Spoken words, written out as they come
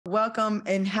welcome,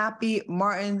 and happy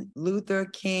Martin Luther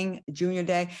King Jr.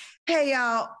 Day. Hey,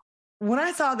 y'all, when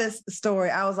I saw this story,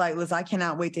 I was like, listen, I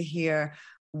cannot wait to hear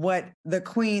what the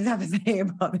queens have to say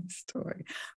about this story.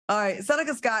 All right,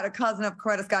 Seneca Scott, a cousin of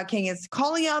Coretta Scott King, is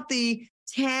calling out the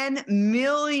 $10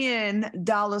 million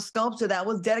sculpture that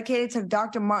was dedicated to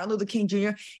Dr. Martin Luther King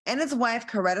Jr. and his wife,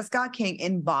 Coretta Scott King,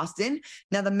 in Boston.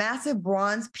 Now, the massive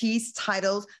bronze piece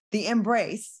titled The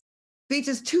Embrace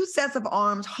features two sets of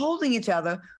arms holding each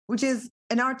other, which is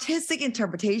an artistic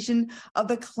interpretation of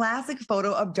the classic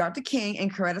photo of Dr. King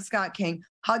and Coretta Scott King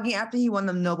hugging after he won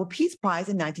the Nobel Peace Prize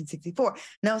in 1964.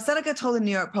 Now, Seneca told the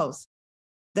New York Post,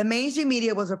 the mainstream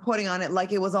media was reporting on it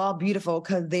like it was all beautiful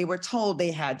because they were told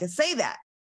they had to say that.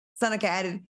 Seneca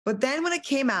added, but then when it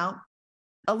came out,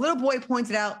 a little boy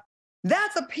pointed out,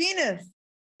 that's a penis.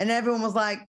 And everyone was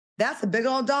like, that's a big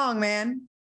old dong, man.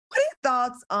 What are your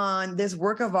thoughts on this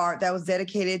work of art that was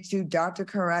dedicated to Dr.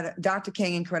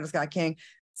 King and Coretta Scott King?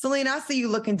 Celine, I see you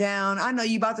looking down. I know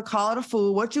you about to call it a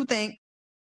fool. What you think?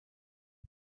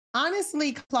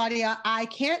 Honestly, Claudia, I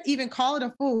can't even call it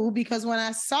a fool because when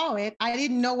I saw it, I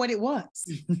didn't know what it was.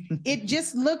 It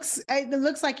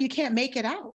looks like you can't make it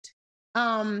out.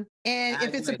 And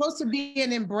if it's supposed to be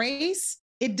an embrace,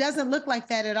 it doesn't look like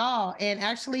that at all. And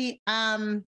actually,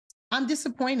 I'm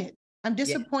disappointed. I'm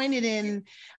disappointed in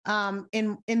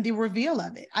the reveal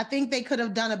of it. I think they could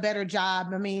have done a better job.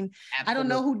 I mean, absolutely. I don't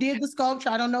know who did the sculpture.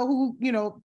 I don't know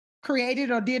who, created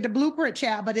or did the blueprint,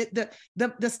 child, but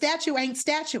the statue ain't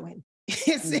statuing.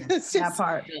 It's just, that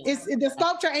part. The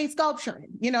sculpture ain't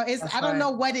sculpturing. I don't know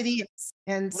what it is.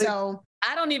 And so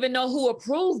I don't even know who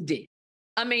approved it.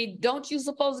 I mean, don't you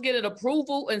supposed to get an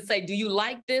approval and say, do you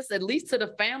like this? At least to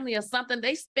the family or something.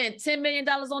 They spent $10 million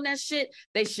on that shit.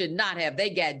 They should not have. They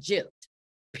got gypped,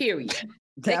 period.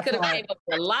 They could have came up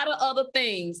with a lot of other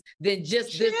things than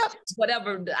just this,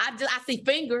 whatever. I see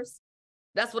fingers.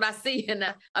 That's what I see. And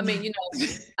I mean,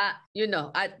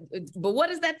 but what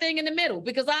is that thing in the middle?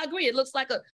 Because I agree. It looks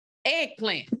like an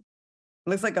eggplant.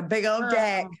 Looks like a big old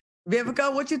dag.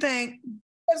 Vivica, what you think?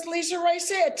 As Lisa Ray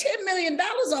said, $10 million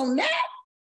on that?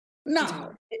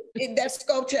 No, that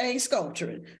sculpture ain't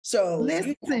sculpturing. So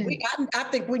I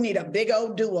think we need a big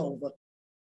old do-over.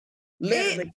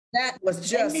 Literally, that was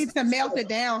just... You need to melt it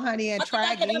down, honey, and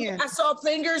try again. I saw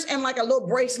fingers and like a little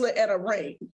bracelet and a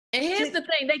ring. And here's the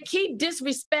thing, they keep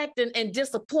disrespecting and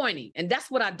disappointing. And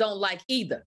that's what I don't like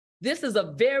either. This is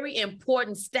a very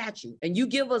important statue. And you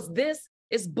give us this,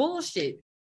 it's bullshit.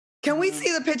 Can we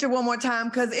see the picture one more time?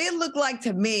 Because it looked like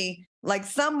to me, like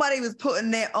somebody was putting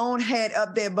their own head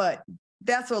up their butt.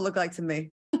 That's what it looked like to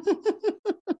me.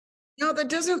 No, that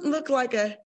doesn't look like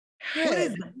a head. What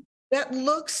is it? That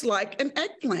looks like an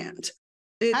eggplant.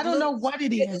 I don't know what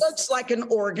it is. It looks like an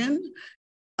organ.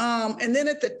 And then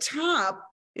at the top,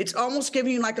 it's almost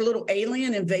giving you like a little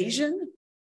alien invasion.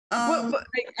 But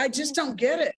I just don't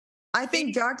get it. I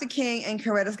think Dr. King and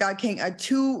Coretta Scott King are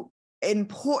too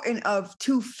important of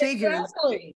two figures.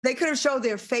 Exactly. They could have showed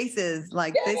their faces.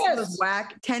 Like this was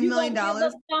whack. $10 million. Give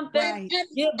us something.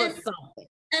 Give us something.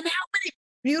 And how many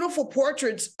beautiful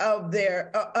portraits of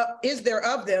is there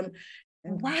of them?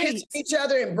 Kissing each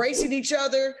other, embracing each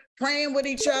other, praying with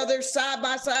each other, side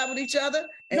by side with each other.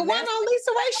 And the one on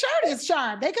Lisa Ray's shirt is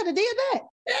sharp. They could have did that.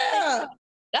 Yeah.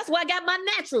 That's why I got my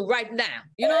natural right now.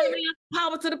 You know what I mean?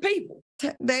 Power to the people.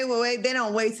 They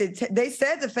don't waste it. They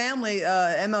said the family,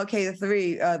 MLK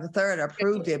the third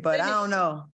approved it, but I don't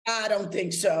know. I don't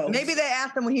think so. Maybe they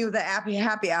asked him when he was at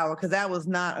happy hour because that was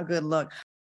not a good look.